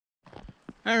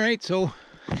All right, so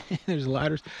there's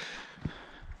ladders.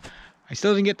 I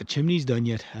still didn't get the chimneys done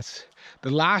yet. That's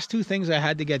the last two things I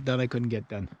had to get done. I couldn't get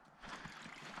done,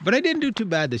 but I didn't do too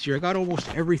bad this year. I got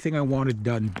almost everything I wanted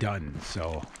done.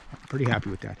 So I'm pretty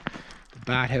happy with that. The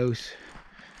bat house.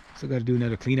 Still got to do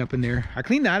another cleanup in there. I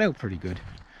cleaned that out pretty good,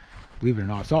 believe it or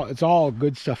not. It's all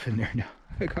good stuff in there now.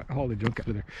 I got all the junk out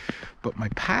of there. But my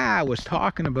pa was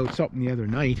talking about something the other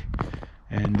night,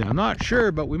 and I'm not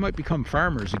sure, but we might become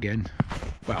farmers again.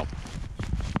 Well,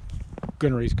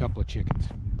 gonna raise a couple of chickens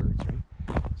and birds,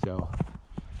 right? So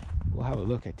we'll have a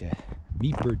look at the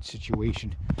meat bird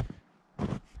situation.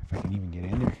 If I can even get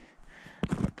in there.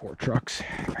 My poor trucks.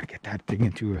 Gotta get that thing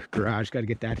into a garage. Gotta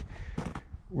get that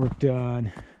work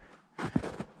done.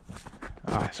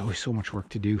 There's always so much work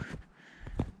to do.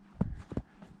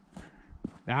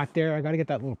 That there, I gotta get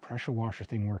that little pressure washer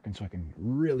thing working so I can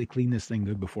really clean this thing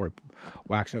good before I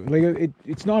wax it. Like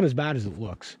it's not as bad as it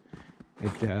looks.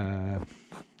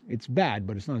 It's bad,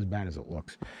 but it's not as bad as it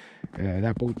looks.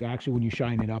 That boat, actually, when you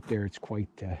shine it up there, it's quite.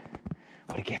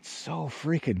 But it gets so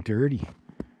freaking dirty.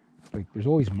 Like there's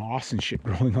always moss and shit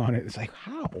growing on it. It's like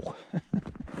how,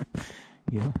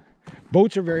 you know.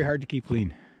 Boats are very hard to keep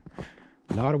clean.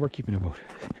 A lot of work keeping a boat.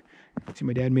 See,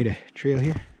 my dad made a trail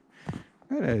here.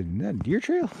 Not a deer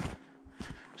trail.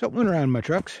 Something around my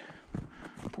trucks.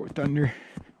 Poor Thunder.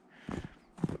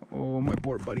 Oh, my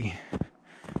poor buddy.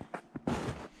 I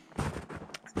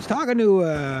was talking to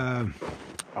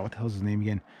what the hell's his name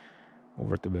again?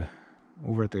 Over at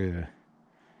the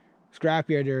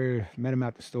scrapyard there. Met him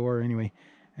at the store anyway,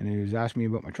 and he was asking me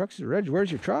about my truck. He said, "Reg, where's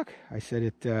your truck?" I said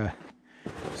it.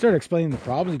 Started explaining the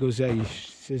problems. He goes, he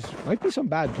says, might be some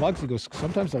bad plugs. He goes,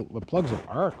 sometimes the plugs will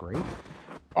arc, right?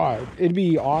 Oh, it'd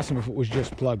be awesome if it was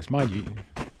just plugs. Mind you,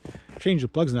 change the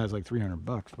plugs and that's like $300,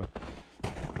 but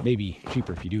maybe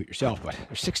cheaper if you do it yourself. But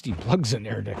there's 16 plugs in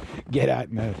there to get at,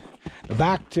 and the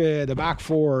back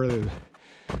four,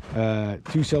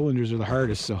 two cylinders are the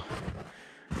hardest. So,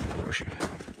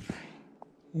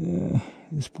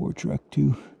 this poor truck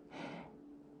too.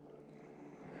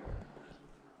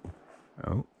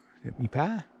 Oh, is it me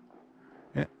pa?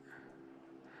 Yeah.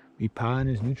 Me pa and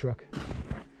his new truck.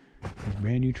 His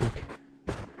brand new truck.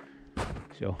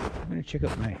 So, I'm going to check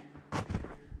out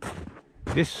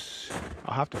this.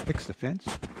 I'll have to fix the fence.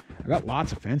 I got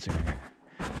lots of fencing in there.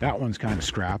 That one's kind of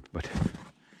scrapped, but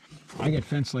I get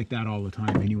fence like that all the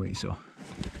time anyway, so.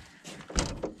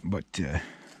 But,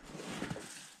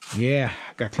 yeah,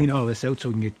 I got to clean all this out so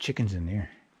we can get chickens in there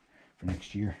for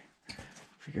next year.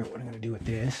 Figure out what I'm going to do with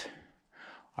this.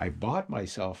 I bought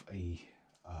myself a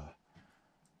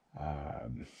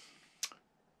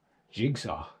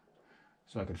jigsaw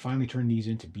so I could finally turn these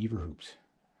into beaver hoops.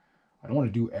 I don't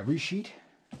want to do every sheet,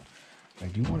 but I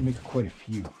do want to make quite a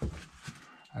few.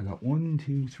 I got 1,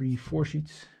 2, 3, 4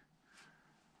 sheets.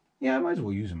 Yeah, I might as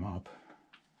well use them up.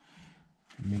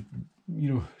 Make,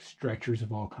 stretchers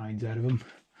of all kinds out of them.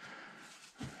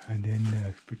 And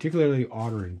then particularly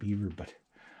otter and beaver, but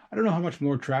I don't know how much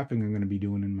more trapping I'm going to be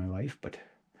doing in my life, but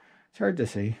it's hard to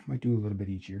say. Might do a little bit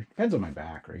each year. Depends on my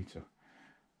back, right? So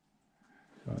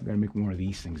I've got to make more of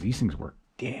these things. These things work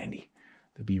dandy.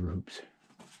 The beaver hoops.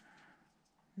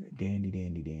 Dandy,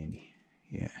 dandy, dandy.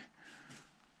 Yeah.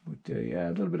 But yeah,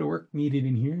 a little bit of work needed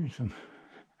in here. Some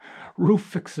roof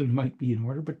fixing might be in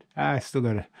order, but I still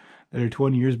got another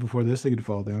 20 years before this thing could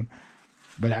fall down.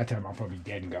 By that time, I'll probably be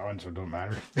dead and gone, so it don't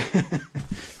matter.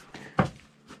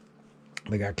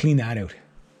 I got to clean that out.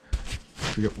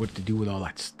 Figure out what to do with all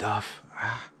that stuff.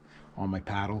 All my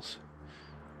paddles.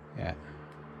 Yeah.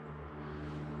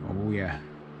 Oh, yeah.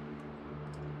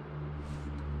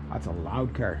 That's a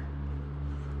loud car.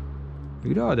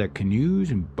 Look at all the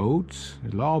canoes and boats.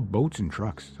 It's all boats and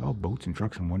trucks. It's all boats and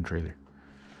trucks in one trailer.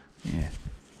 Yeah.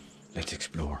 Let's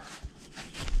explore.